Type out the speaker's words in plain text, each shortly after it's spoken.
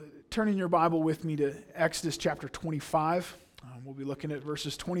turn in your Bible with me to Exodus chapter 25. We'll be looking at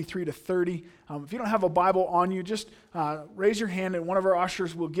verses 23 to 30. If you don't have a Bible on you, just raise your hand and one of our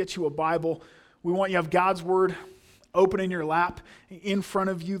ushers will get you a Bible. We want you to have God's Word open in your lap in front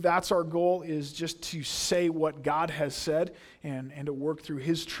of you. That's our goal, is just to say what God has said and to work through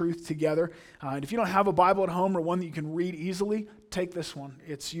His truth together. And if you don't have a Bible at home or one that you can read easily, take this one.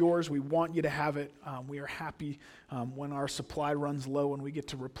 It's yours. We want you to have it. We are happy when our supply runs low and we get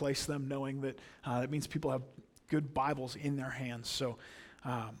to replace them, knowing that that means people have good Bibles in their hands. So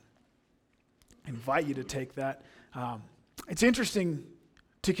I invite you to take that. It's interesting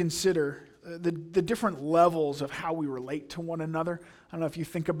to consider the different levels of how we relate to one another. I don't know if you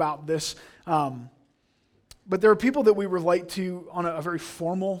think about this, but there are people that we relate to on a very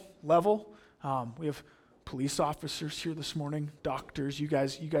formal level. We have police officers here this morning, doctors. You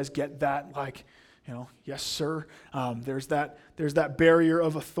guys get that, like, yes, sir. There's that barrier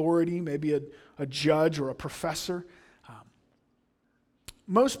of authority, maybe a judge or a professor.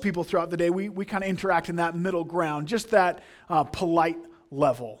 Most people throughout the day, we kind of interact in that middle ground, just that polite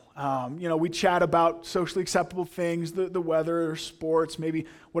level. We chat about socially acceptable things, the weather or sports, maybe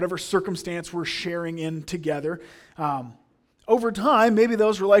whatever circumstance we're sharing in together. Over time, maybe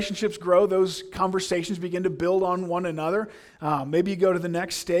those relationships grow, those conversations begin to build on one another. Maybe you go to the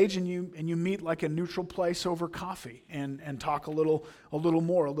next stage and you meet like a neutral place over coffee and talk a little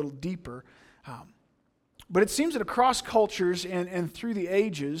more, a little deeper. But it seems that across cultures and through the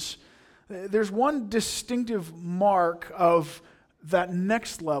ages, there's one distinctive mark of that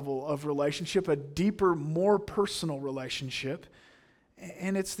next level of relationship, a deeper, more personal relationship.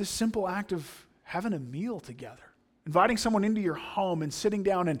 And it's this simple act of having a meal together. Inviting someone into your home and sitting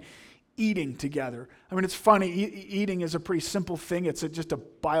down and eating together. I mean, it's funny, eating is a pretty simple thing. It's just a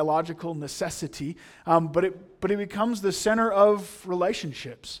biological necessity, but it becomes the center of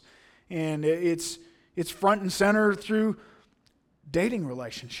relationships. And it's front and center through dating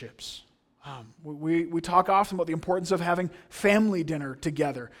relationships. We talk often about the importance of having family dinner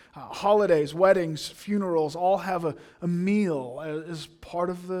together. Holidays, weddings, funerals, all have a meal as part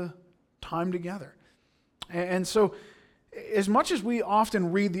of the time together. And so, as much as we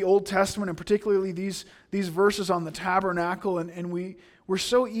often read the Old Testament, and particularly these verses on the tabernacle, and we're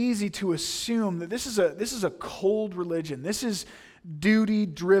so easy to assume that this is a cold religion, this is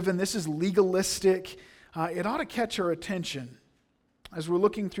duty-driven, this is legalistic, it ought to catch our attention as we're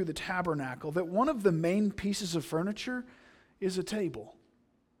looking through the tabernacle that one of the main pieces of furniture is a table.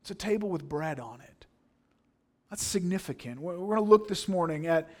 It's a table with bread on it. That's significant. We're going to look this morning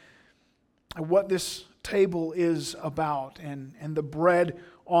at what this table is about and the bread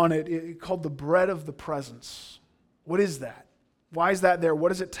on it, called the bread of the presence. What is that? Why is that there? What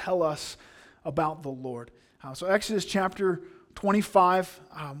does it tell us about the Lord? So Exodus chapter 25,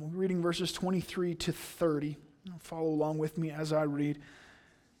 we're reading verses 23 to 30. Follow along with me as I read. It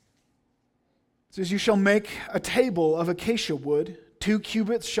says, "You shall make a table of acacia wood. 2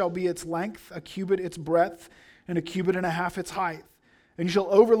 cubits shall be its length, a cubit its breadth, and a cubit and a half its height. And you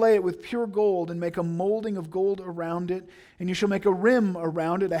shall overlay it with pure gold and make a molding of gold around it. And you shall make a rim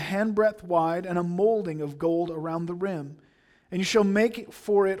around it, a handbreadth wide, and a molding of gold around the rim. And you shall make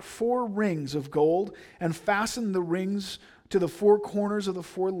for it 4 rings of gold, and fasten the rings to the 4 corners of the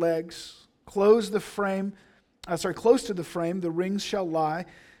 4 legs. Close to the frame, the rings shall lie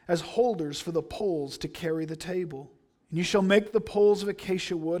as holders for the poles to carry the table. And you shall make the poles of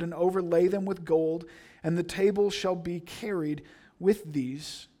acacia wood and overlay them with gold, and the table shall be carried with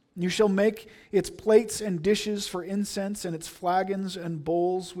these. You shall make its plates and dishes for incense, and its flagons and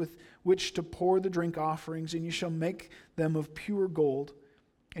bowls with which to pour the drink offerings, and you shall make them of pure gold.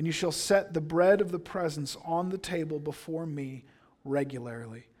 And you shall set the bread of the presence on the table before me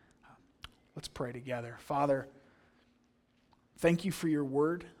regularly." Let's pray together. Father, thank you for your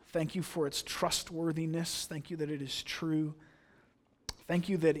word. Thank you for its trustworthiness. Thank you that it is true. Thank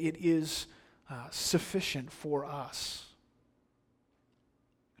you that it is sufficient for us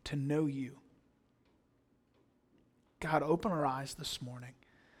to know you. God, open our eyes this morning.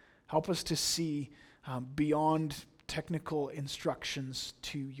 Help us to see beyond technical instructions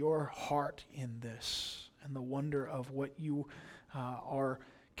to your heart in this and the wonder of what you are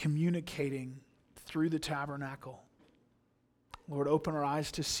communicating through the tabernacle. Lord, open our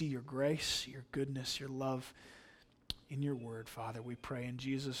eyes to see your grace, your goodness, your love in your word, Father. We pray in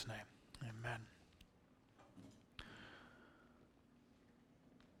Jesus' name. Amen.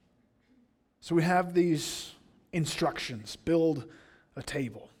 So we have these instructions: build a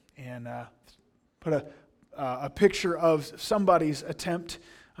table, and put a picture of somebody's attempt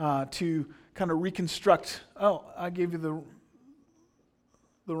to kind of reconstruct. Oh, I gave you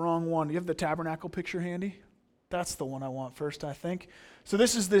the wrong one. Do you have the tabernacle picture handy? That's the one I want first, I think. So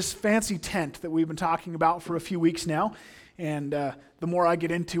this is this fancy tent that we've been talking about for a few weeks now. And the more I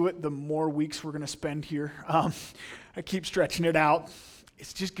get into it, the more weeks we're going to spend here. I keep stretching it out.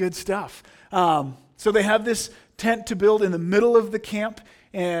 It's just good stuff. So they have this tent to build in the middle of the camp.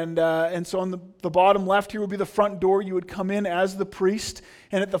 And so on the bottom left here would be the front door. You would come in as the priest.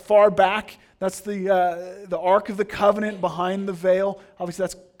 And at the far back, that's the Ark of the Covenant behind the veil. Obviously,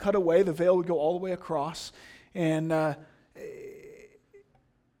 that's cut away. The veil would go all the way across. And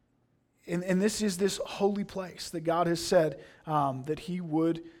this is this holy place that God has said that He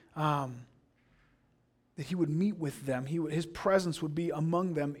would meet with them. His presence would be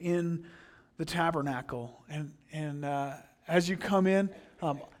among them in the tabernacle. And as you come in,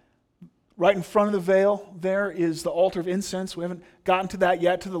 right in front of the veil, there is the altar of incense. We haven't gotten to that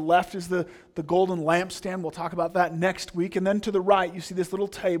yet. To the left is the golden lampstand. We'll talk about that next week. And then to the right, you see this little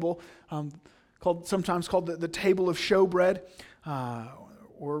table, sometimes called the table of showbread,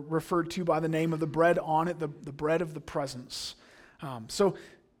 or referred to by the name of the bread on it, the bread of the presence. So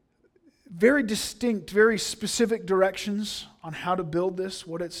very distinct, very specific directions on how to build this,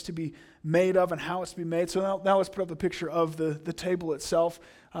 what it's to be made of, and how it's to be made. So now let's put up a picture of the table itself.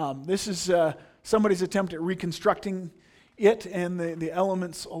 This is somebody's attempt at reconstructing it and the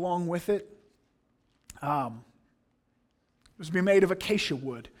elements along with it. It was to be made of acacia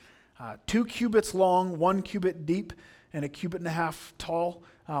wood, 2 cubits long, 1 cubit deep, and 1.5 cubits tall.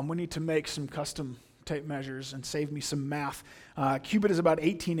 We need to make some custom tape measures and save me some math. Cubit is about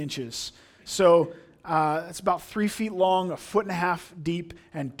 18 inches. So it's about 3 feet long, 1.5 feet deep,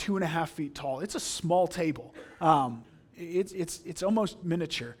 and 2.5 feet tall. It's a small table. It's almost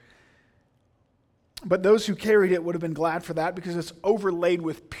miniature. But those who carried it would have been glad for that because it's overlaid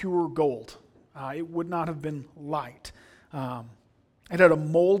with pure gold. It would not have been light. It had a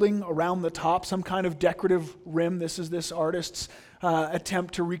molding around the top, some kind of decorative rim. This is this artist's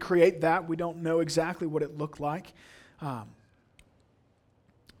attempt to recreate that. We don't know exactly what it looked like.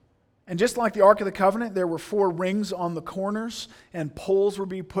 And just like the Ark of the Covenant, there were 4 rings on the corners, and poles would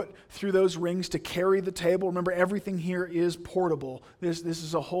be put through those rings to carry the table. Remember, everything here is portable. This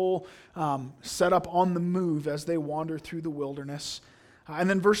is a whole setup on the move as they wander through the wilderness. And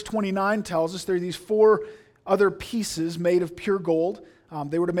then verse 29 tells us there are these 4 other pieces made of pure gold.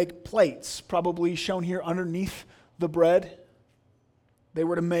 They were to make plates, probably shown here underneath the bread. They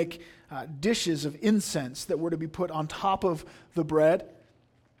were to make dishes of incense that were to be put on top of the bread.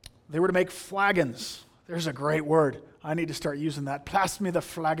 They were to make flagons. There's a great word. I need to start using that. Pass me the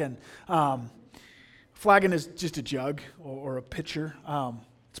flagon. Flagon is just a jug or a pitcher.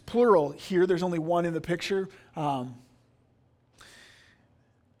 It's plural here. There's only one in the picture. And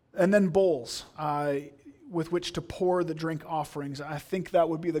then bowls with which to pour the drink offerings. I think that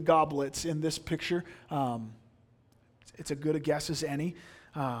would be the goblets in this picture. It's as good a guess as any.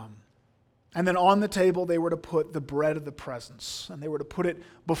 And then on the table, they were to put the bread of the presence, and they were to put it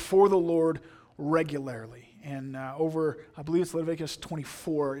before the Lord regularly. And over, I believe it's Leviticus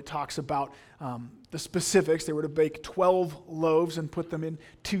 24, it talks about the specifics. They were to bake 12 loaves and put them in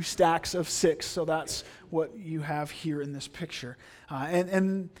 2 stacks of 6. So that's what you have here in this picture.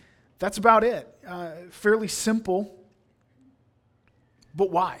 And that's about it. Fairly simple.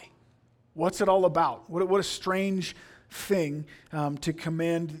 But why? What's it all about? What a strange thing to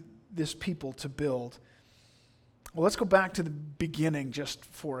command this people to build. Well, let's go back to the beginning just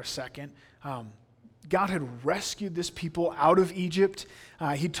for a second. God had rescued this people out of Egypt.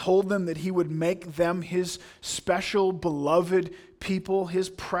 He told them that He would make them His special, beloved people, His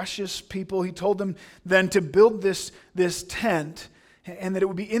precious people. He told them then to build this tent, and that it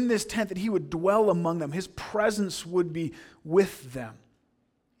would be in this tent that He would dwell among them. His presence would be with them.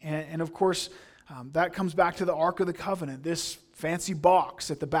 And of course, that comes back to the Ark of the Covenant, this fancy box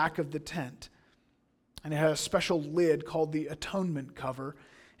at the back of the tent. And it had a special lid called the atonement cover.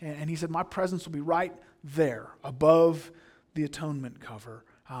 And He said, my presence will be right there above the atonement cover.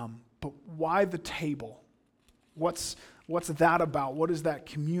 But why the table? What's that about? What is that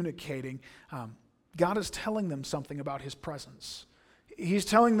communicating? God is telling them something about His presence. He's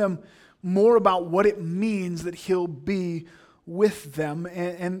telling them more about what it means that He'll be with them.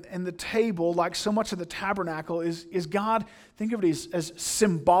 And the table, like so much of the tabernacle, is God, think of it as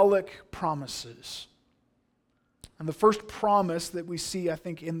symbolic promises. And the first promise that we see, I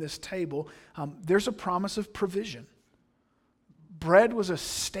think, in this table, there's a promise of provision. Bread was a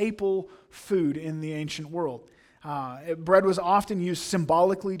staple food in the ancient world. Bread was often used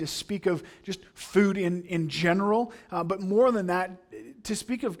symbolically to speak of just food in general, but more than that, to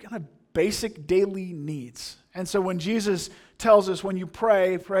speak of kind of basic daily needs. And so when Jesus tells us when you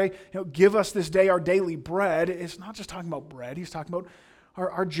pray, give us this day our daily bread, it's not just talking about bread. He's talking about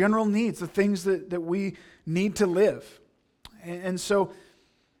our general needs, the things that we need to live. And so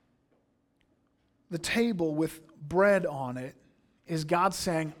the table with bread on it is God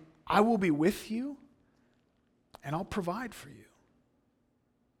saying, I will be with you and I'll provide for you.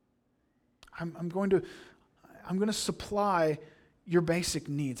 I'm going to supply your basic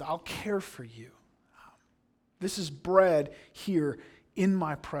needs. I'll care for you. This is bread here in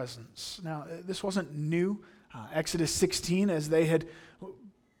my presence. Now, this wasn't new. Exodus 16, as they had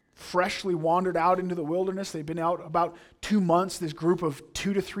freshly wandered out into the wilderness, they'd been out about 2 months, this group of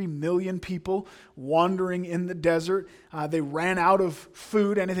 2 to 3 million people wandering in the desert. They ran out of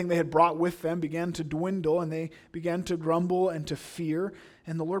food. Anything they had brought with them began to dwindle, and they began to grumble and to fear,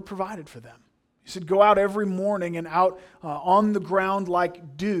 and the Lord provided for them. He said, go out every morning, and out on the ground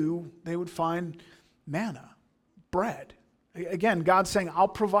like dew, they would find manna, bread. Again, God's saying, I'll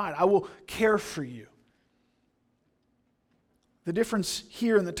provide. I will care for you. The difference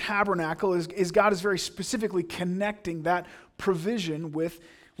here in the tabernacle is God is very specifically connecting that provision with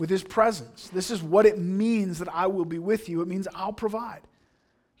his presence. This is what it means that I will be with you. It means I'll provide.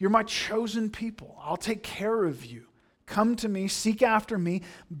 You're my chosen people. I'll take care of you. Come to me, seek after me,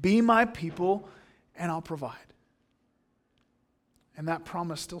 be my people, and I'll provide. And that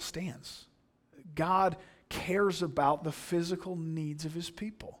promise still stands. God cares about the physical needs of his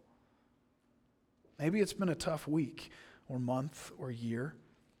people. Maybe it's been a tough week or month or year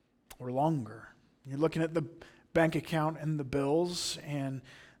or longer. You're looking at the bank account and the bills, and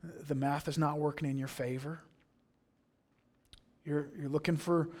the math is not working in your favor. You're looking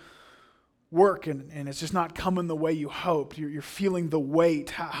for work, and it's just not coming the way you hoped. You're feeling the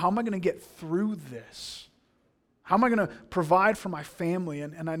weight. How am I going to get through this? How am I going to provide for my family?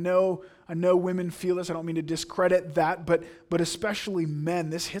 And I know women feel this. I don't mean to discredit that, but especially men,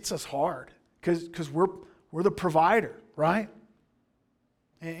 this hits us hard because we're the provider, right?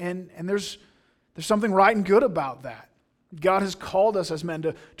 And there's something right and good about that. God has called us as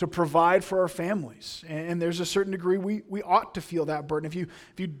men to provide for our families. And there's a certain degree we ought to feel that burden. If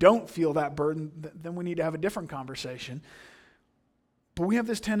you don't feel that burden, then we need to have a different conversation. But we have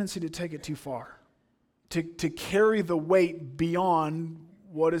this tendency to take it too far, to carry the weight beyond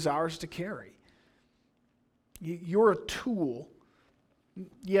what is ours to carry. You're a tool.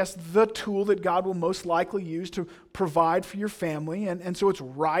 Yes, the tool that God will most likely use to provide for your family. And so it's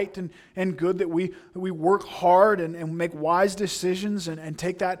right and good that we work hard and make wise decisions and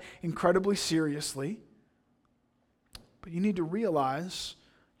take that incredibly seriously. But you need to realize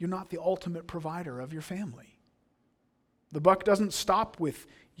you're not the ultimate provider of your family. The buck doesn't stop with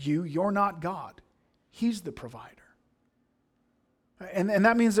you. You're not God. He's the provider. And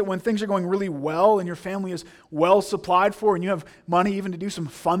that means that when things are going really well and your family is well supplied for and you have money even to do some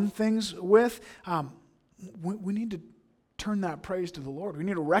fun things with, we need to turn that praise to the Lord. We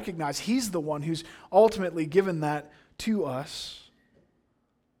need to recognize He's the one who's ultimately given that to us.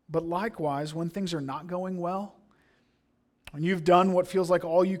 But likewise, when things are not going well, when you've done what feels like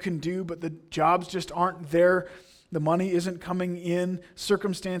all you can do, but the jobs just aren't there, the money isn't coming in,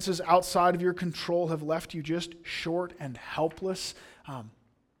 circumstances outside of your control have left you just short and helpless.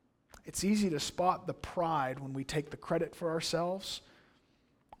 It's easy to spot the pride when we take the credit for ourselves,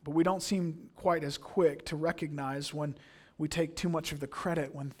 but we don't seem quite as quick to recognize when we take too much of the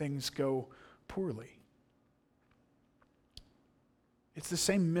credit when things go poorly. It's the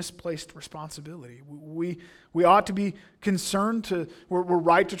same misplaced responsibility. We ought to be concerned we're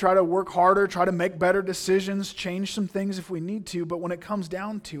right to try to work harder, try to make better decisions, change some things if we need to, but when it comes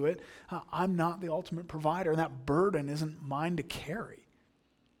down to it, I'm not the ultimate provider, and that burden isn't mine to carry.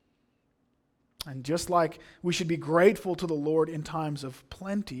 And just like we should be grateful to the Lord in times of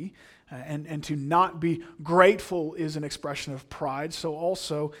plenty, and to not be grateful is an expression of pride, so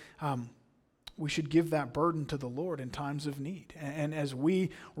also we should give that burden to the Lord in times of need. And as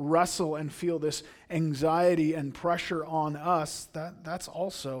we wrestle and feel this anxiety and pressure on us, that's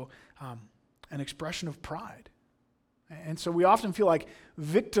also an expression of pride. And so we often feel like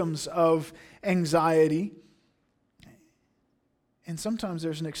victims of anxiety. And sometimes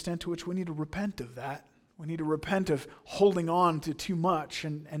there's an extent to which we need to repent of that. We need to repent of holding on to too much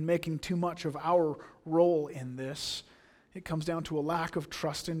and making too much of our role in this. It comes down to a lack of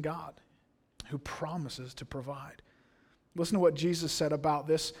trust in God, who promises to provide. Listen to what Jesus said about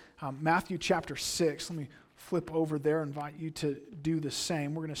this. Matthew chapter 6. Let me flip over there and invite you to do the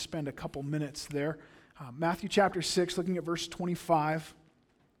same. We're going to spend a couple minutes there. Matthew chapter 6, looking at verse 25.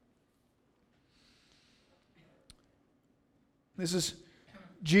 This is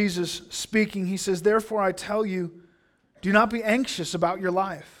Jesus speaking, he says, "Therefore I tell you, do not be anxious about your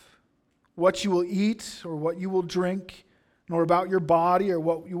life, what you will eat or what you will drink, nor about your body or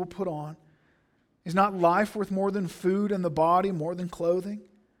what you will put on. Is not life worth more than food, and the body more than clothing?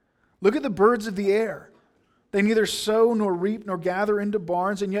 Look at the birds of the air. They neither sow nor reap nor gather into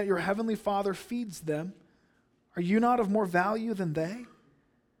barns, and yet your heavenly Father feeds them. Are you not of more value than they?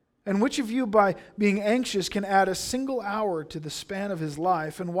 And which of you, by being anxious, can add a single hour to the span of his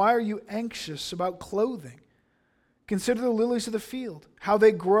life? And why are you anxious about clothing? Consider the lilies of the field, how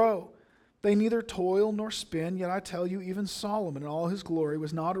they grow. They neither toil nor spin, yet I tell you, even Solomon in all his glory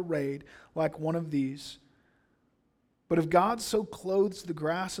was not arrayed like one of these. But if God so clothes the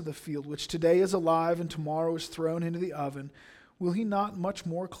grass of the field, which today is alive and tomorrow is thrown into the oven, will he not much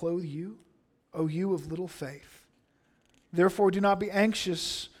more clothe you, O you of little faith? Therefore do not be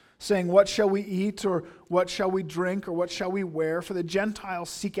anxious, saying, what shall we eat, or what shall we drink, or what shall we wear? For the Gentiles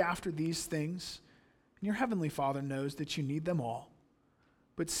seek after these things, and your heavenly Father knows that you need them all.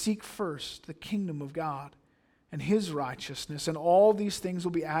 But seek first the kingdom of God and his righteousness, and all these things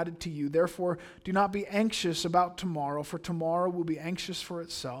will be added to you. Therefore, do not be anxious about tomorrow, for tomorrow will be anxious for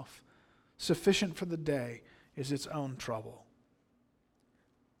itself. Sufficient for the day is its own trouble."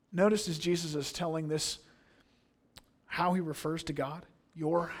 Notice as Jesus is telling this, how he refers to God,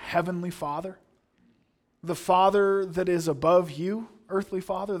 your heavenly Father, the Father that is above you, earthly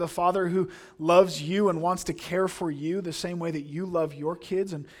Father, the Father who loves you and wants to care for you the same way that you love your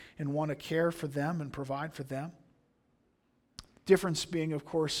kids and want to care for them and provide for them. Difference being, of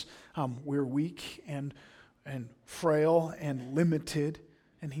course, we're weak and frail and limited,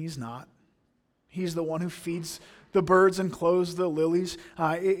 and he's not. He's the one who feeds the birds and clothes the lilies.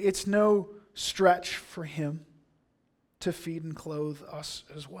 It's no stretch for him to feed and clothe us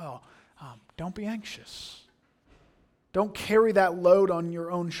as well. Don't be anxious. Don't carry that load on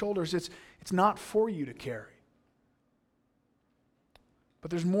your own shoulders. It's not for you to carry.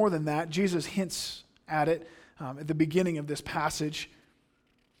 But there's more than that. Jesus hints at it at the beginning of this passage.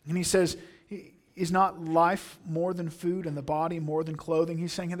 And he says, is not life more than food and the body more than clothing?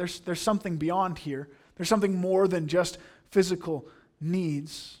 He's saying there's something beyond here. There's something more than just physical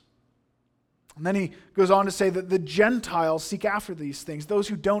needs. And then he goes on to say that the Gentiles seek after these things, those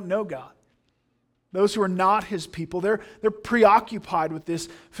who don't know God. Those who are not his people, they're preoccupied with this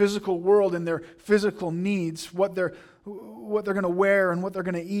physical world and their physical needs, what they're going to wear and what they're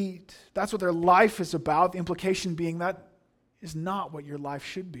going to eat. That's what their life is about. The implication being that is not what your life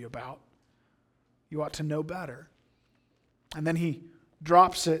should be about. You ought to know better. And then he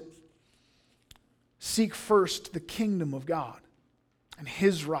drops it. Seek first the kingdom of God and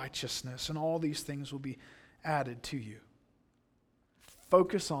his righteousness, and all these things will be added to you.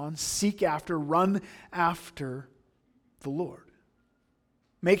 Focus on, seek after, run after the Lord.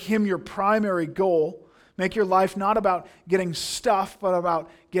 Make him your primary goal. Make your life not about getting stuff, but about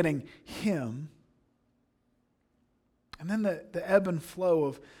getting him. And then the ebb and flow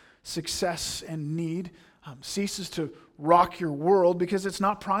of success and need ceases to rock your world because it's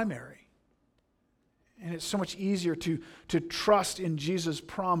not primary. And it's so much easier to trust in Jesus'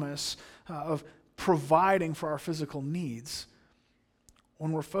 promise of providing for our physical needs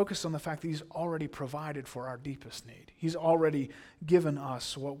when we're focused on the fact that he's already provided for our deepest need. He's already given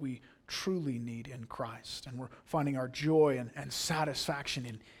us what we truly need in Christ, and we're finding our joy and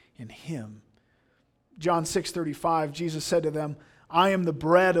satisfaction in him. John 6:35, Jesus said to them, I am the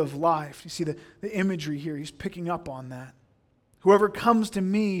bread of life. You see the imagery here. He's picking up on that. Whoever comes to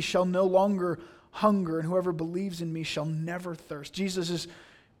me shall no longer hunger, and whoever believes in me shall never thirst. Jesus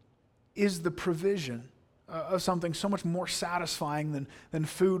is the provision of something so much more satisfying than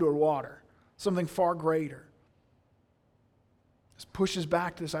food or water, something far greater. This pushes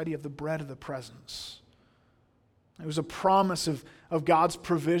back to this idea of the bread of the presence. It was a promise of God's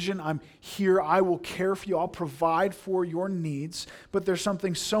provision. I'm here, I will care for you, I'll provide for your needs, but there's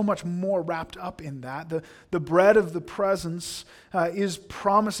something so much more wrapped up in that. The bread of the presence is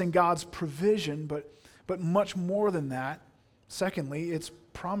promising God's provision, but much more than that. Secondly, it's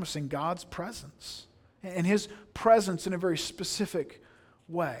promising God's presence, and his presence in a very specific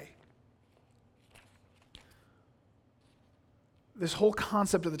way. This whole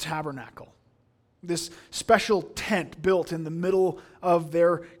concept of the tabernacle, this special tent built in the middle of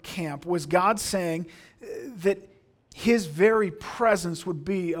their camp, was God saying that his very presence would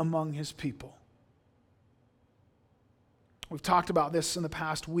be among his people. We've talked about this in the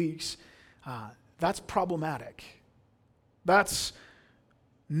past weeks. That's problematic. That's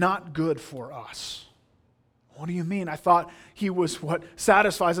not good for us. What do you mean? I thought he was what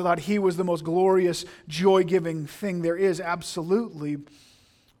satisfies. I thought he was the most glorious, joy-giving thing there is. Absolutely.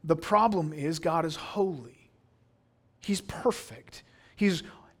 The problem is God is holy. He's perfect. He's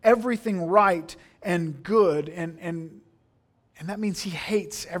everything right and good, and that means He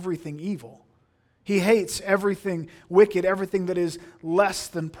hates everything evil. He hates everything wicked, everything that is less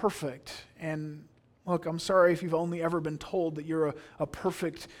than perfect. And look, I'm sorry if you've only ever been told that you're a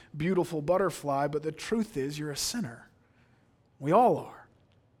perfect, beautiful butterfly, but the truth is you're a sinner. We all are.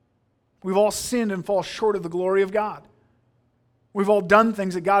 We've all sinned and fall short of the glory of God. We've all done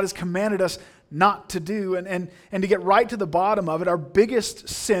things that God has commanded us not to do. And to get right to the bottom of it, our biggest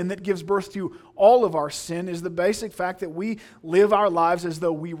sin that gives birth to all of our sin is the basic fact that we live our lives as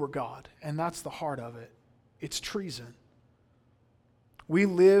though we were God. And that's the heart of it. It's treason. We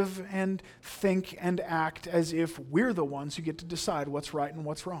live and think and act as if we're the ones who get to decide what's right and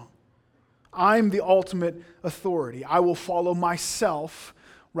what's wrong. I'm the ultimate authority. I will follow myself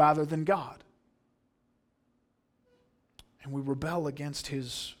rather than God. And we rebel against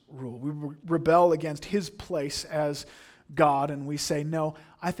His rule. We rebel against His place as God, and we say, no,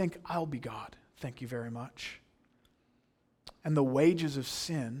 I think I'll be God. Thank you very much. And the wages of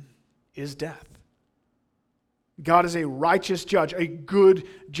sin is death. God is a righteous judge, a good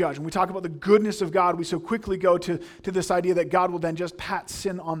judge. When we talk about the goodness of God, we so quickly go to this idea that God will then just pat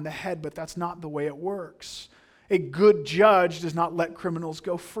sin on the head, but that's not the way it works. A good judge does not let criminals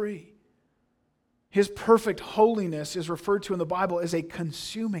go free. His perfect holiness is referred to in the Bible as a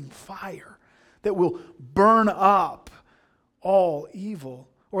consuming fire that will burn up all evil,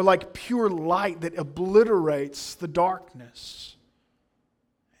 or like pure light that obliterates the darkness.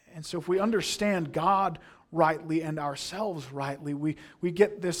 And so if we understand God rightly and ourselves rightly, we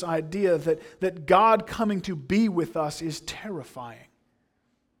get this idea that God coming to be with us is terrifying.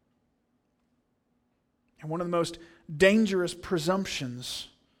 And one of the most dangerous presumptions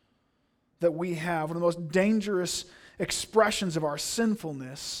that we have, one of the most dangerous expressions of our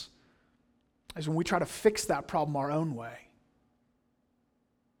sinfulness, is when we try to fix that problem our own way.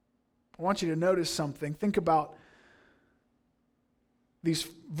 I want you to notice something. Think about these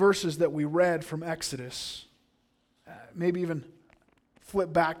verses that we read from Exodus. Maybe even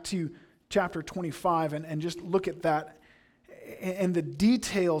flip back to chapter 25 and just look at that and the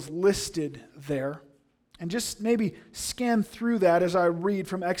details listed there. And just maybe scan through that as I read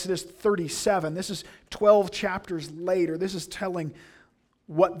from Exodus 37. This is 12 chapters later. This is telling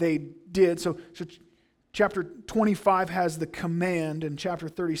what they did. So chapter 25 has the command, and chapter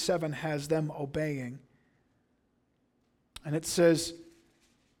 37 has them obeying. And it says,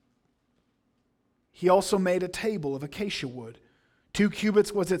 he also made a table of acacia wood. 2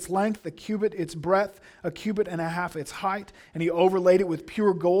 cubits was its length, a cubit its breadth, a cubit and a half its height. And he overlaid it with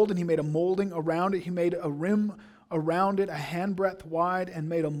pure gold, and he made a molding around it. He made a rim around it, a handbreadth wide, and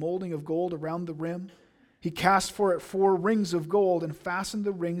made a molding of gold around the rim. He cast for it 4 rings of gold, and fastened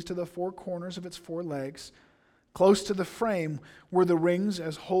the rings to the 4 corners of its 4 legs. Close to the frame were the rings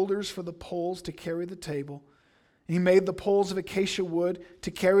as holders for the poles to carry the table. He made the poles of acacia wood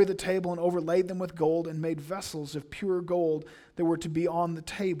to carry the table and overlaid them with gold, and made vessels of pure gold that were to be on the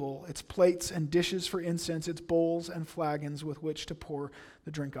table, its plates and dishes for incense, its bowls and flagons with which to pour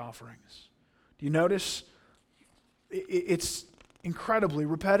the drink offerings. Do you notice? It's incredibly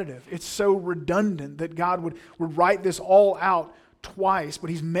repetitive. It's so redundant that God would write this all out twice, but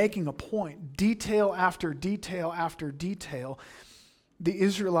He's making a point. Detail after detail after detail. The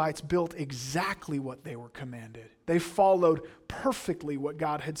Israelites built exactly what they were commanded. They followed perfectly what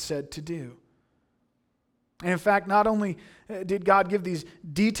God had said to do. And in fact, not only did God give these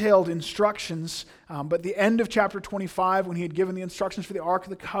detailed instructions, but at the end of chapter 25, when He had given the instructions for the Ark of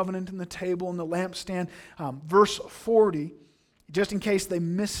the Covenant and the table and the lampstand, verse 40, just in case they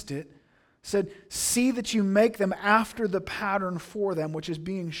missed it, said, "See that you make them after the pattern for them, which is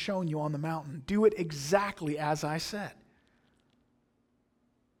being shown you on the mountain. Do it exactly as I said.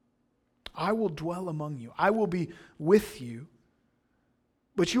 I will dwell among you. I will be with you.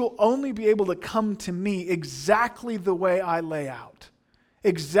 But you will only be able to come to me exactly the way I lay out.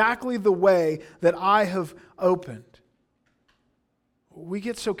 Exactly the way that I have opened." We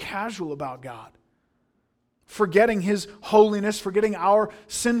get so casual about God, forgetting His holiness, forgetting our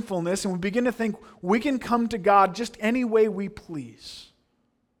sinfulness, and we begin to think we can come to God just any way we please.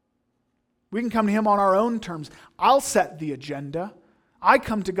 We can come to Him on our own terms. I'll set the agenda. I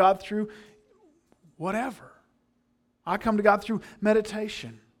come to God through whatever. I come to God through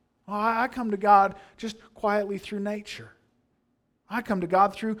meditation. I come to God just quietly through nature. I come to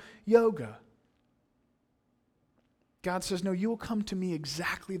God through yoga. God says, no, you will come to me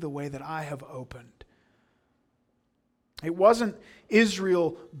exactly the way that I have opened. It wasn't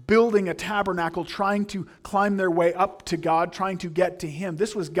Israel building a tabernacle, trying to climb their way up to God, trying to get to Him.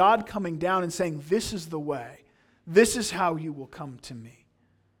 This was God coming down and saying, this is the way. This is how you will come to me.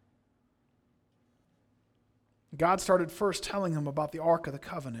 God started first telling them about the Ark of the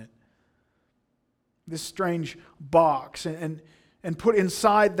Covenant, this strange box, and put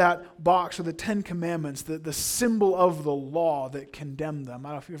inside that box are the Ten Commandments, the symbol of the law that condemned them. I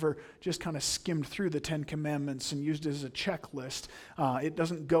don't know if you've ever just kind of skimmed through the Ten Commandments and used it as a checklist. It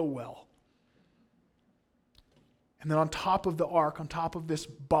doesn't go well. And then on top of the ark, on top of this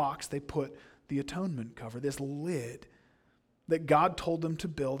box, they put the atonement cover, this lid that God told them to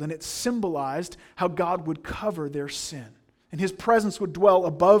build, and it symbolized how God would cover their sin. And His presence would dwell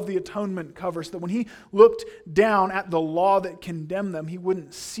above the atonement cover so that when He looked down at the law that condemned them, He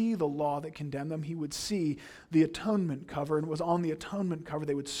wouldn't see the law that condemned them. He would see the atonement cover, and it was on the atonement cover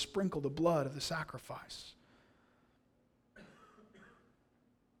they would sprinkle the blood of the sacrifice.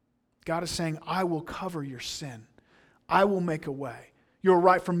 God is saying, I will cover your sin. I will make a way. You're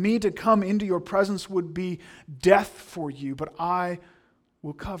right. For me to come into your presence would be death for you, but I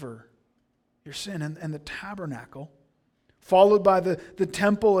will cover your sin. And the tabernacle, followed by the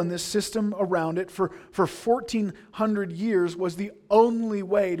temple and this system around it for 1,400 years, was the only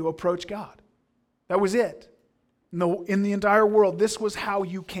way to approach God. That was it. In the entire world, this was how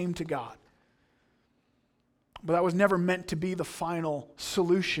you came to God. But that was never meant to be the final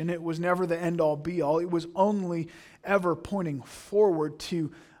solution. It was never the end-all, be-all. It was only ever pointing forward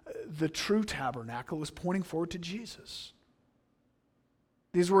to the true tabernacle. It was pointing forward to Jesus.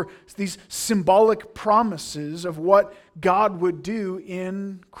 These were these symbolic promises of what God would do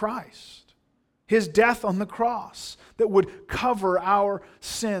in Christ. His death on the cross that would cover our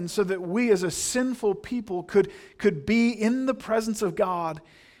sin so that we as a sinful people could be in the presence of God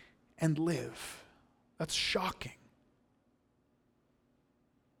and live. That's shocking.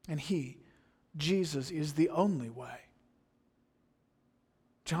 And He, Jesus, is the only way.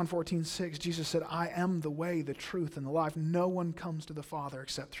 John 14:6, Jesus said, I am the way, the truth, and the life. No one comes to the Father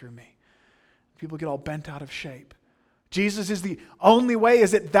except through me. People get all bent out of shape. Jesus is the only way.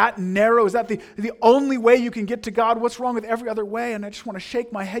 Is it that narrow? Is that the only way you can get to God? What's wrong with every other way? And I just want to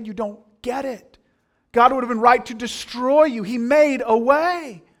shake my head. You don't get it. God would have been right to destroy you. He made a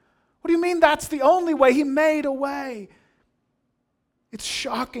way. What do you mean that's the only way? He made a way. It's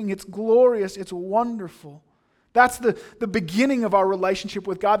shocking. It's glorious. It's wonderful. That's the beginning of our relationship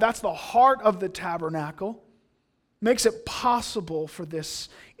with God. That's the heart of the tabernacle. Makes it possible for this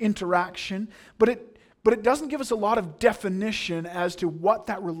interaction. But it doesn't give us a lot of definition as to what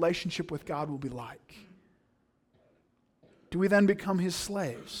that relationship with God will be like. Do we then become His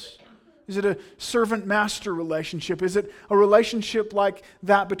slaves? Is it a servant-master relationship? Is it a relationship like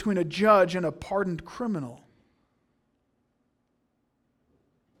that between a judge and a pardoned criminal?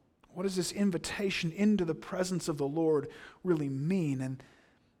 What does this invitation into the presence of the Lord really mean?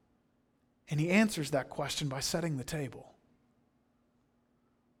 And He answers that question by setting the table.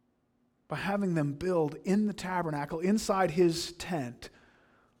 By having them build in the tabernacle, inside His tent,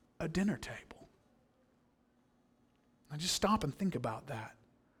 a dinner table. Now just stop and think about that.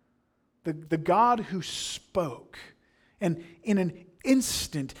 The God who spoke and in an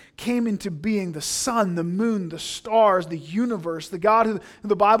instant came into being the sun, the moon, the stars, the universe, the God who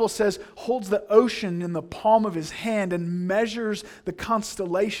the Bible says holds the ocean in the palm of His hand and measures the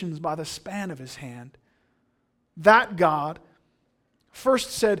constellations by the span of His hand. That God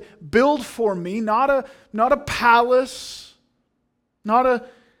first said, build for me, not a palace, not a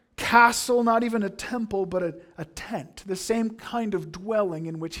castle, not even a temple, but a tent, the same kind of dwelling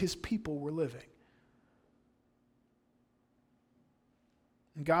in which His people were living.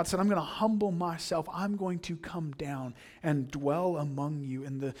 And God said, I'm going to humble myself. I'm going to come down and dwell among you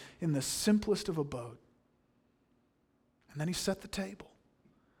in the simplest of abode. And then He set the table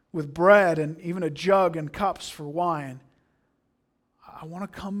with bread and even a jug and cups for wine. I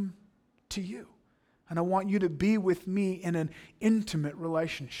want to come to you. And I want you to be with me in an intimate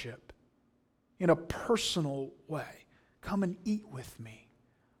relationship, in a personal way. Come and eat with me.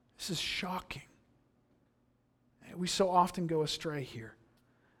 This is shocking. We so often go astray here.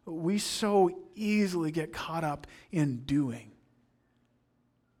 We so easily get caught up in doing.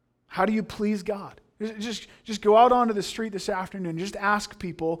 How do you please God? Just go out onto the street this afternoon and just ask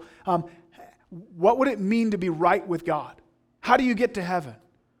people, what would it mean to be right with God? How do you get to heaven?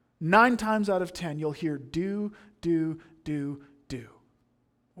 9 times out of 10, you'll hear do.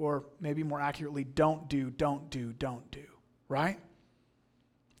 Or maybe more accurately, don't do. Right?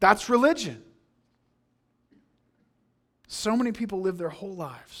 That's religion. So many people live their whole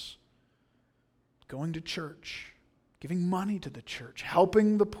lives going to church, giving money to the church,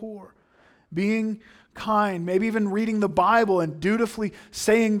 helping the poor, being kind, maybe even reading the Bible and dutifully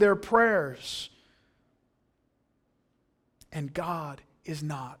saying their prayers. And God is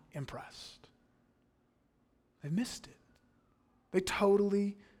not impressed. They missed it. They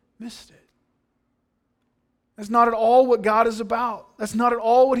totally missed it. That's not at all what God is about. That's not at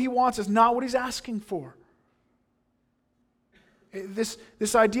all what He wants. It's not what He's asking for. This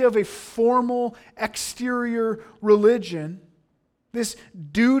idea of a formal exterior religion, this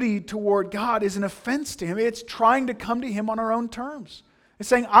duty toward God, is an offense to Him. It's trying to come to Him on our own terms. It's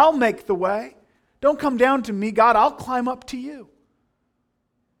saying, I'll make the way. Don't come down to me, God. I'll climb up to you.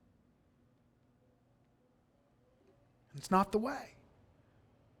 It's not the way.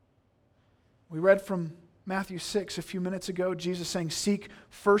 We read from Matthew 6 a few minutes ago, Jesus saying, seek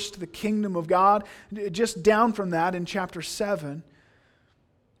first the kingdom of God. Just down from that in chapter 7,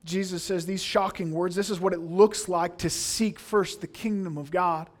 Jesus says these shocking words. This is what it looks like to seek first the kingdom of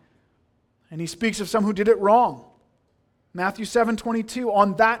God. And He speaks of some who did it wrong. Matthew 7:22,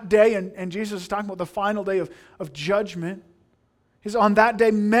 on that day, and Jesus is talking about the final day of judgment. He says, on that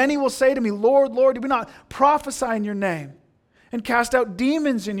day, many will say to me, Lord, Lord, did we not prophesy in your name, and cast out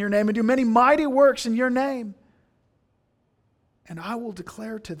demons in your name, and do many mighty works in your name? And I will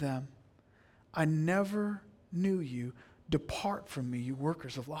declare to them, I never knew you. Depart from me, you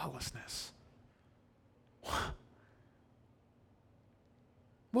workers of lawlessness.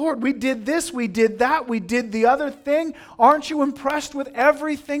 Lord, we did this, we did that, we did the other thing. Aren't you impressed with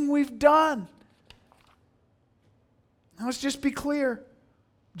everything we've done? Now let's just be clear.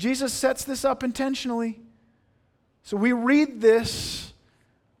 Jesus sets this up intentionally. So we read this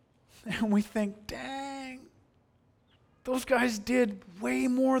and we think, dang, those guys did way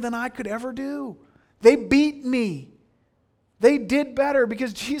more than I could ever do. They beat me. They did better,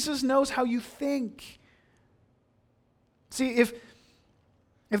 because Jesus knows how you think. See, if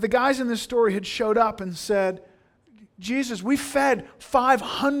the guys in this story had showed up and said, Jesus, we fed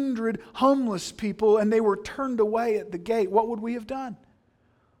 500 homeless people and they were turned away at the gate, what would we have done?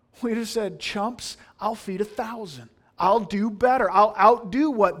 We'd have said, chumps, I'll feed 1,000. I'll do better. I'll outdo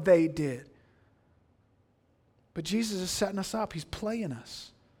what they did. But Jesus is setting us up. He's playing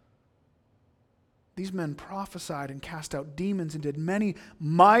us. These men prophesied and cast out demons and did many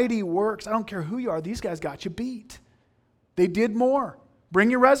mighty works. I don't care who you are. These guys got you beat. They did more.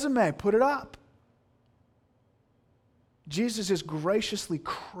 Bring your resume. Put it up. Jesus is graciously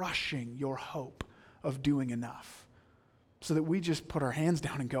crushing your hope of doing enough, so that we just put our hands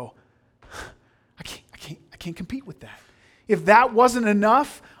down and go, I can't compete with that. If that wasn't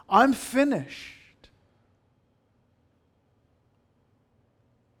enough, I'm finished.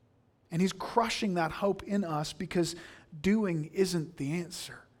 And He's crushing that hope in us, because doing isn't the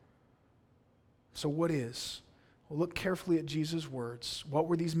answer. So what is? Well, look carefully at Jesus' words. What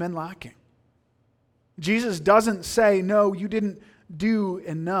were these men lacking? Jesus doesn't say, no, you didn't do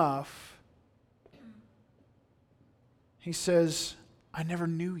enough. He says, I never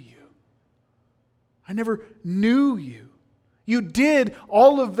knew you. I never knew you. You did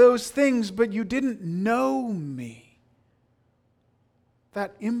all of those things, but you didn't know me.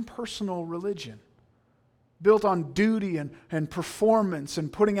 That impersonal religion, built on duty and performance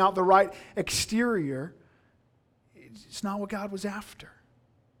and putting out the right exterior, it's not what God was after.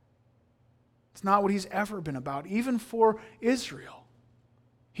 It's not what He's ever been about, even for Israel.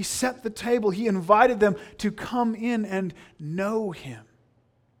 He set the table. He invited them to come in and know Him,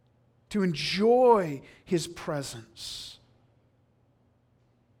 to enjoy His presence.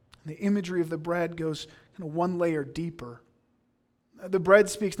 And the imagery of the bread goes kind of one layer deeper. The bread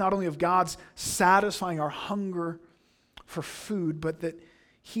speaks not only of God's satisfying our hunger for food, but that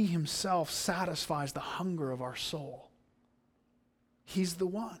He Himself satisfies the hunger of our soul. He's the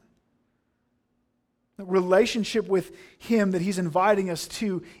one. The relationship with Him that He's inviting us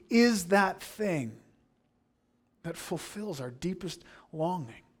to is that thing that fulfills our deepest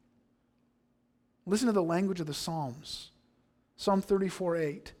longing. Listen to the language of the Psalms. Psalm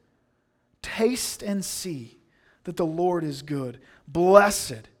 34:8. Taste and see that the Lord is good.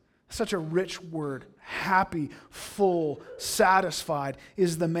 Blessed, such a rich word, happy, full, satisfied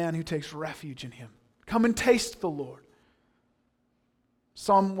is the man who takes refuge in Him. Come and taste the Lord.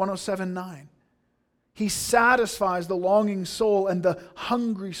 Psalm 107:9. He satisfies the longing soul, and the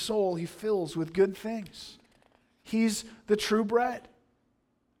hungry soul He fills with good things. He's the true bread.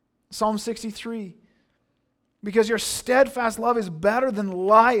 Psalm 63. Because your steadfast love is better than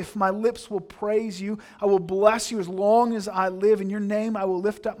life, my lips will praise you. I will bless you as long as I live. In your name I will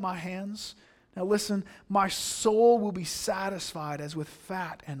lift up my hands. Now listen, my soul will be satisfied as with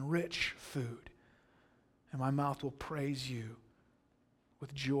fat and rich food. and my mouth will praise you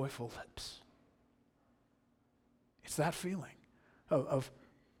with joyful lips. It's that feeling of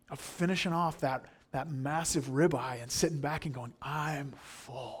finishing off that massive ribeye and sitting back and going, I'm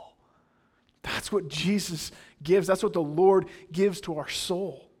full. That's what Jesus gives. That's what the Lord gives to our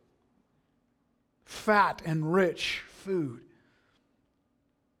soul. Fat and rich food.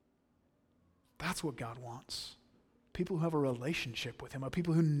 That's what God wants. People who have a relationship with Him,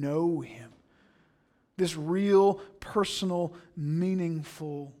 people who know Him. This real, personal,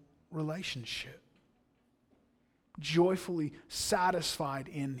 meaningful relationship. Joyfully satisfied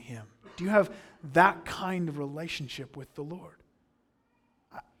in Him. Do you have that kind of relationship with the Lord?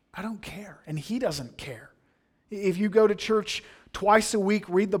 I don't care, and He doesn't care. If you go to church twice a week,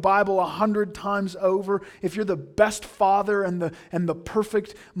 read the Bible 100 times over, if you're the best father and the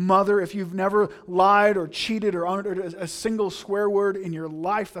perfect mother, if you've never lied or cheated or uttered a single swear word in your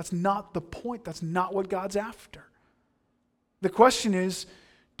life, that's not the point. That's not what God's after. The question is,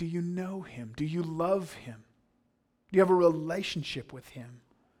 do you know Him? Do you love Him? Do you have a relationship with Him?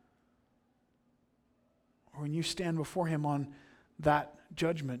 Or when you stand before Him on that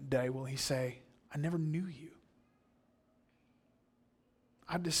judgment day, will He say, I never knew you?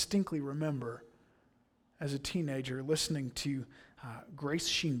 I distinctly remember as a teenager listening to Grace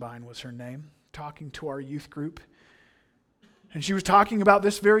Sheenbein was her name, talking to our youth group. And she was talking about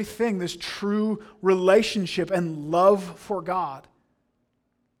this very thing, this true relationship and love for God.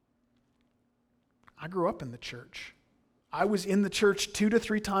 I grew up in the church. I was in the church 2 to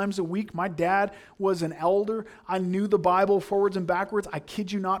 3 times a week. My dad was an elder. I knew the Bible forwards and backwards. I kid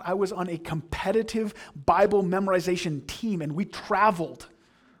you not, I was on a competitive Bible memorization team, and we traveled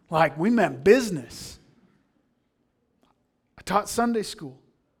like we meant business. I taught Sunday school.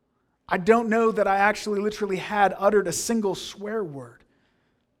 I don't know that I actually literally had uttered a single swear word.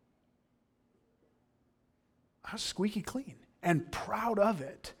 I was squeaky clean and proud of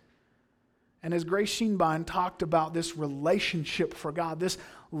it. And as Grace Sheenbein talked about this relationship for God, this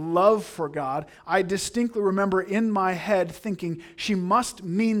love for God, I distinctly remember in my head thinking, she must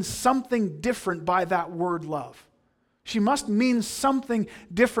mean something different by that word love. She must mean something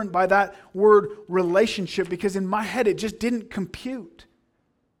different by that word relationship, because in my head it just didn't compute.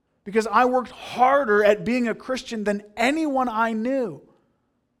 Because I worked harder at being a Christian than anyone I knew.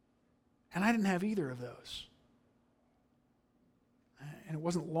 And I didn't have either of those. And it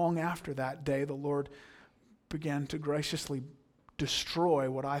wasn't long after that day the Lord began to graciously destroy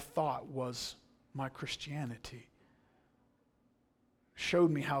what I thought was my Christianity.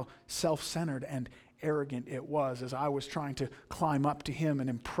 Showed me how self-centered and arrogant it was as I was trying to climb up to Him and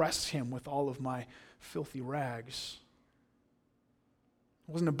impress Him with all of my filthy rags.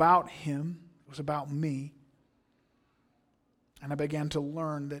 It wasn't about Him, it was about me. And I began to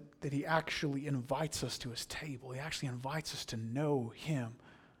learn that He actually invites us to His table. He actually invites us to know Him.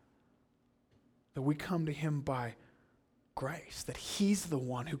 That we come to Him by grace, that He's the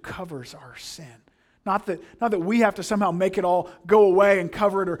one who covers our sin. Not that we have to somehow make it all go away and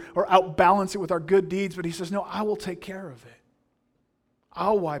cover it or outbalance it with our good deeds, but He says, no, I will take care of it.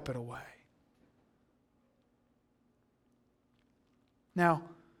 I'll wipe it away. Now,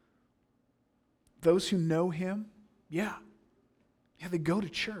 those who know Him, yeah, they go to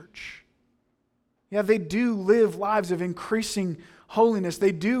church. Yeah, they do live lives of increasing holiness.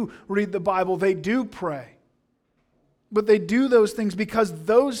 They do read the Bible. They do pray. But they do those things because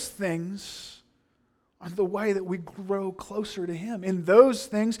those things are the way that we grow closer to Him. In those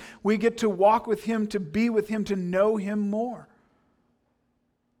things, we get to walk with Him, to be with Him, to know Him more.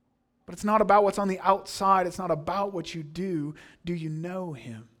 But it's not about what's on the outside. It's not about what you do. Do you know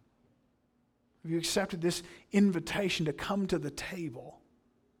Him? Have you accepted this invitation to come to the table?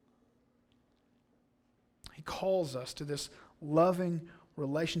 He calls us to this loving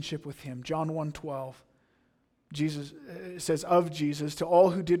relationship with Him. John 1:12. Jesus says of Jesus, to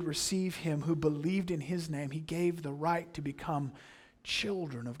all who did receive Him, who believed in His name, He gave the right to become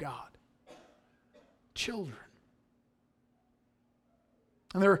children of God. Children.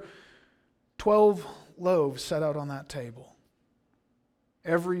 And there are 12 loaves set out on that table.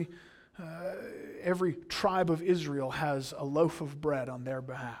 Every tribe of Israel has a loaf of bread on their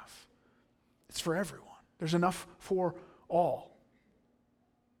behalf. It's for everyone. There's enough for all.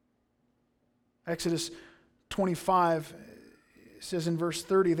 Exodus 25 says in verse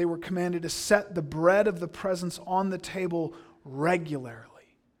 30, they were commanded to set the bread of the presence on the table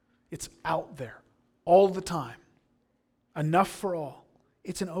regularly. It's out there all the time. Enough for all.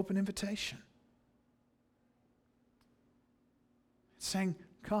 It's an open invitation. It's saying,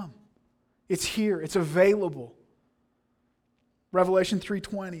 come. It's here. It's available. Revelation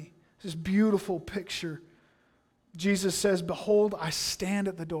 3:20, this beautiful picture Jesus says, "Behold, I stand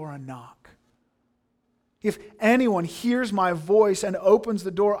at the door and knock. If anyone hears my voice and opens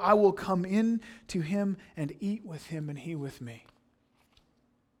the door, I will come in to him and eat with him and he with me."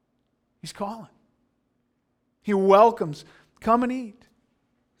 He's calling. He welcomes. Come and eat.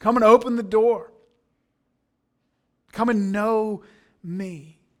 Come and open the door. Come and know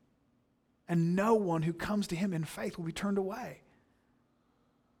me. And no one who comes to him in faith will be turned away.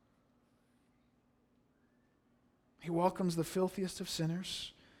 He welcomes the filthiest of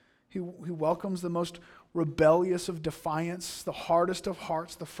sinners. He welcomes the most rebellious of defiance, the hardest of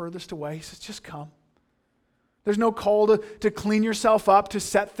hearts, the furthest away. He says, just come. There's no call to clean yourself up, to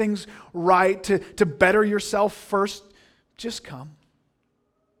set things right, to better yourself first. Just come.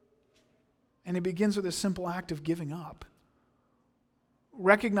 And it begins with a simple act of giving up.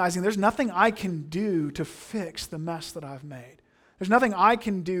 Recognizing there's nothing I can do to fix the mess that I've made. There's nothing I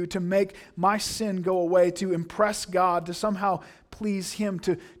can do to make my sin go away, to impress God, to somehow please Him,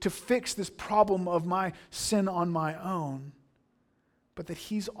 to fix this problem of my sin on my own, but that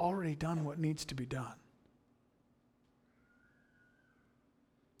He's already done what needs to be done.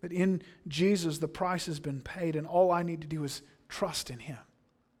 That in Jesus the price has been paid and all I need to do is trust in Him.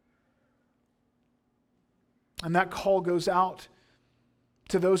 And that call goes out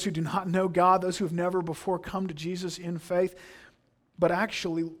to those who do not know God, those who have never before come to Jesus in faith. But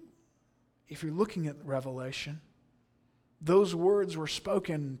actually, if you're looking at Revelation, those words were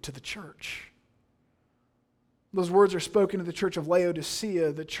spoken to the church. Those words are spoken to the church of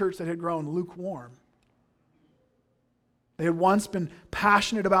Laodicea, the church that had grown lukewarm. They had once been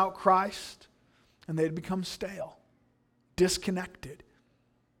passionate about Christ, and they had become stale, disconnected,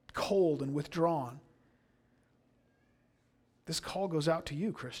 cold, and withdrawn. This call goes out to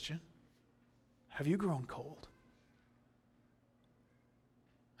you, Christian. Have you grown cold?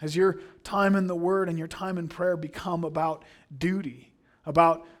 Has your time in the Word and your time in prayer become about duty,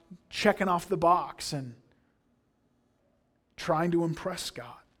 about checking off the box and trying to impress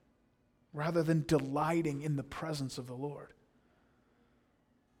God, rather than delighting in the presence of the Lord?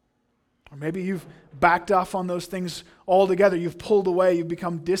 Or maybe you've backed off on those things altogether. You've pulled away. You've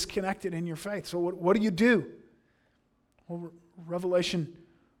become disconnected in your faith. So what do you do? Well, Revelation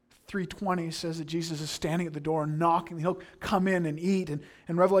 3:20 says that Jesus is standing at the door and knocking. He'll come in and eat. And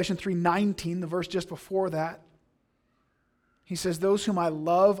in Revelation 3:19, the verse just before that, he says, "Those whom I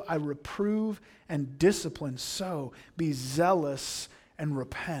love, I reprove and discipline. So be zealous and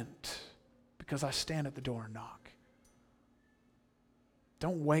repent, because I stand at the door and knock."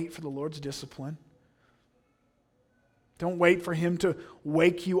 Don't wait for the Lord's discipline. Don't wait for Him to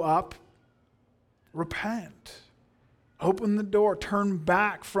wake you up. Repent. Open the door. Turn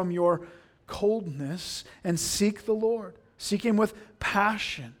back from your coldness and seek the Lord. Seek Him with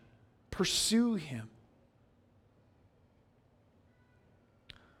passion. Pursue Him.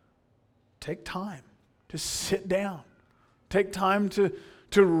 Take time to sit down. Take time to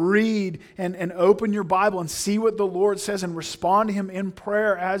read and open your Bible and see what the Lord says and respond to Him in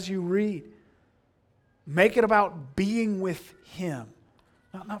prayer as you read. Make it about being with Him.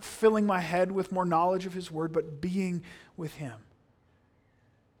 Not filling my head with more knowledge of His Word, but being with Him.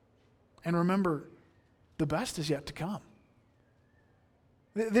 And remember, the best is yet to come.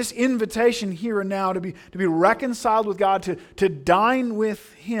 This invitation here and now to be reconciled with God, to dine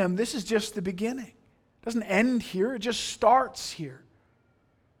with Him, this is just the beginning. It doesn't end here, it just starts here.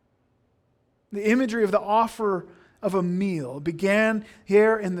 The imagery of the offer of a meal began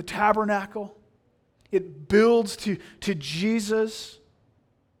here in the tabernacle. It builds to Jesus.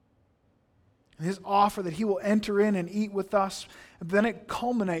 His offer that He will enter in and eat with us. And then it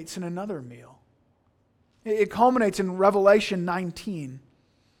culminates in another meal. It culminates in Revelation 19.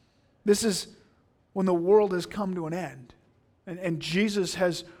 This is when the world has come to an end. And Jesus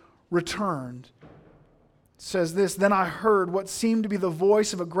has returned. It says this, "Then I heard what seemed to be the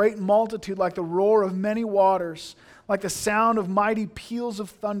voice of a great multitude, like the roar of many waters, like the sound of mighty peals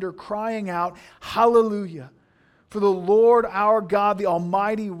of thunder, crying out, 'Hallelujah! For the Lord our God, the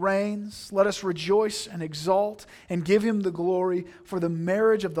Almighty, reigns. Let us rejoice and exult and give Him the glory, for the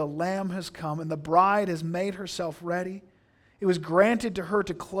marriage of the Lamb has come, and the bride has made herself ready. It was granted to her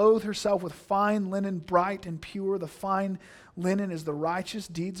to clothe herself with fine linen, bright and pure. The fine linen is the righteous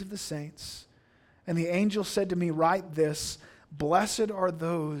deeds of the saints.' And the angel said to me, 'Write this, blessed are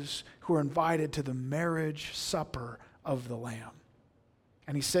those who are invited to the marriage supper of the Lamb.'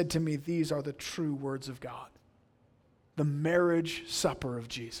 And he said to me, 'These are the true words of God.'" The marriage supper of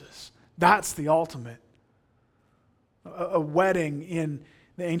Jesus. That's the ultimate. A wedding in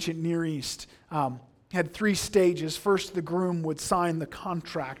the ancient Near East had three stages. First, the groom would sign the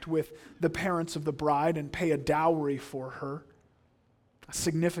contract with the parents of the bride and pay a dowry for her, a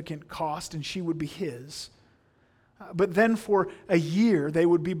significant cost, and she would be his. But then for a year, they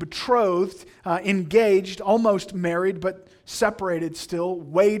would be betrothed, engaged, almost married, but separated still,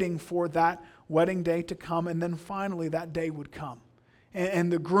 waiting for that wedding day to come. And then finally, that day would come.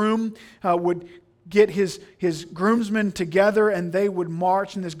 And the groom would get his groomsmen together, and they would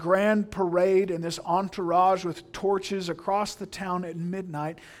march in this grand parade and this entourage with torches across the town at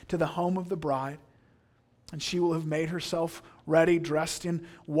midnight to the home of the bride. And she will have made herself ready, dressed in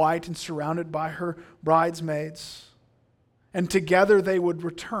white and surrounded by her bridesmaids. And together they would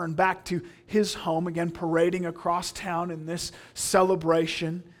return back to his home, again parading across town in this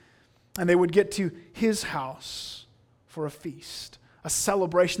celebration. And they would get to his house for a feast, a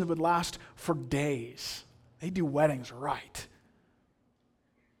celebration that would last for days. They do weddings right.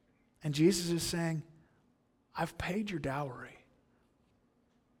 And Jesus is saying, I've paid your dowry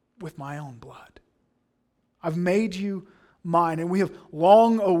with my own blood. I've made you mine. And we have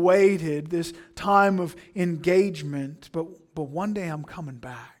long awaited this time of engagement, but one day I'm coming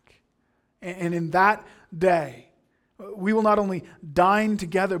back. And in that day, we will not only dine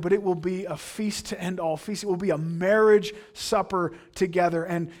together, but it will be a feast to end all feasts. It will be a marriage supper together.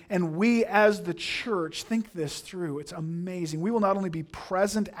 And we as the church think this through. It's amazing. We will not only be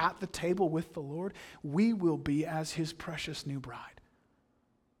present at the table with the Lord, we will be as his precious new bride,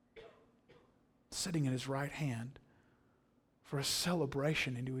 sitting at his right hand for a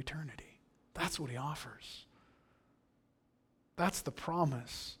celebration into eternity. That's what he offers. That's the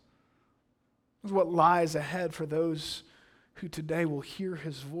promise. This is what lies ahead for those who today will hear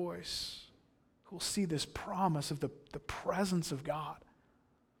his voice, who will see this promise of the presence of God,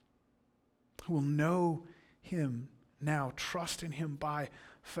 who will know him now, trust in him by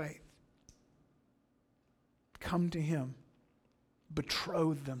faith, come to him,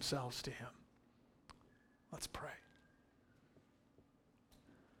 betroth themselves to him. Let's pray.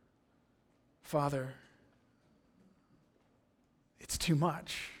 Father, it's too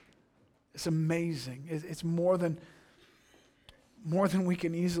much. It's amazing. It's more than we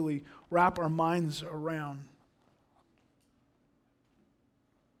can easily wrap our minds around.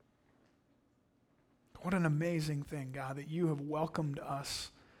 What an amazing thing, God, that you have welcomed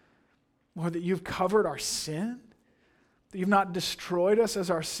us. Lord, that you've covered our sin, that you've not destroyed us as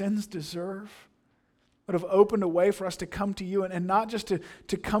our sins deserve, but have opened a way for us to come to you, and not just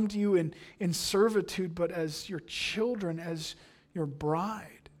to come to you in servitude, but as your children, as your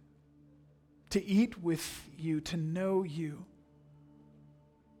bride. To eat with you, to know you.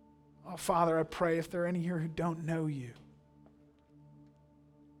 Oh, Father, I pray if there are any here who don't know you,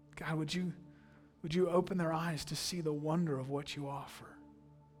 God, would you open their eyes to see the wonder of what you offer,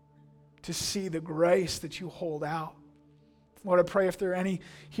 to see the grace that you hold out. Lord, I pray if there are any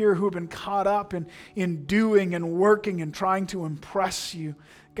here who have been caught up in doing and working and trying to impress you,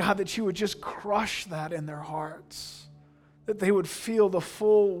 God, that you would just crush that in their hearts. That they would feel the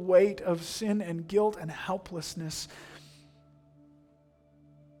full weight of sin and guilt and helplessness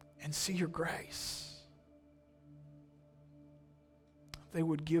and see your grace. They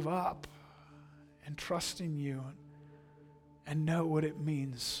would give up and trust in you and know what it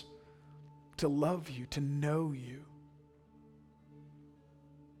means to love you, to know you.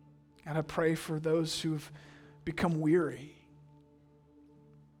 And I pray for those who've become weary.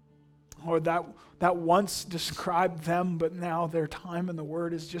 Lord, that once described them, but now their time in the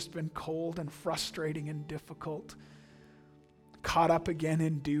Word has just been cold and frustrating and difficult. Caught up again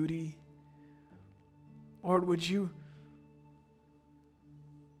in duty. Lord, would you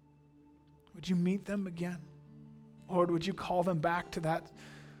meet them again? Lord, would you call them back to that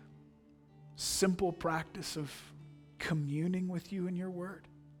simple practice of communing with you in your Word?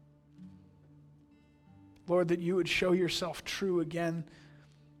 Lord, that you would show yourself true again,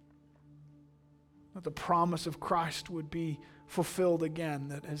 that the promise of Christ would be fulfilled again,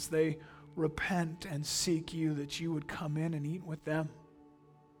 that as they repent and seek you, that you would come in and eat with them.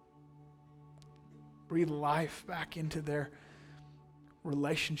 Breathe life back into their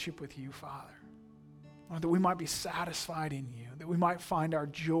relationship with you, Father. Lord, that we might be satisfied in you, that we might find our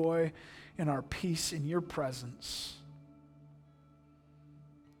joy and our peace in your presence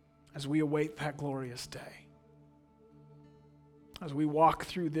as we await that glorious day. As we walk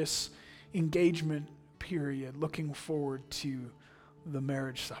through this engagement period, looking forward to the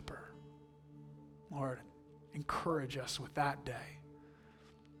marriage supper. Lord, encourage us with that day,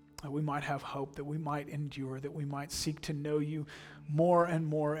 that we might have hope, that we might endure, that we might seek to know you more and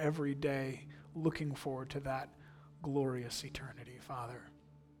more every day, looking forward to that glorious eternity, Father.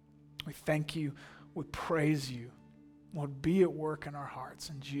 We thank you We praise you. Lord, be at work in our hearts.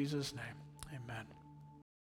 In Jesus' name, amen.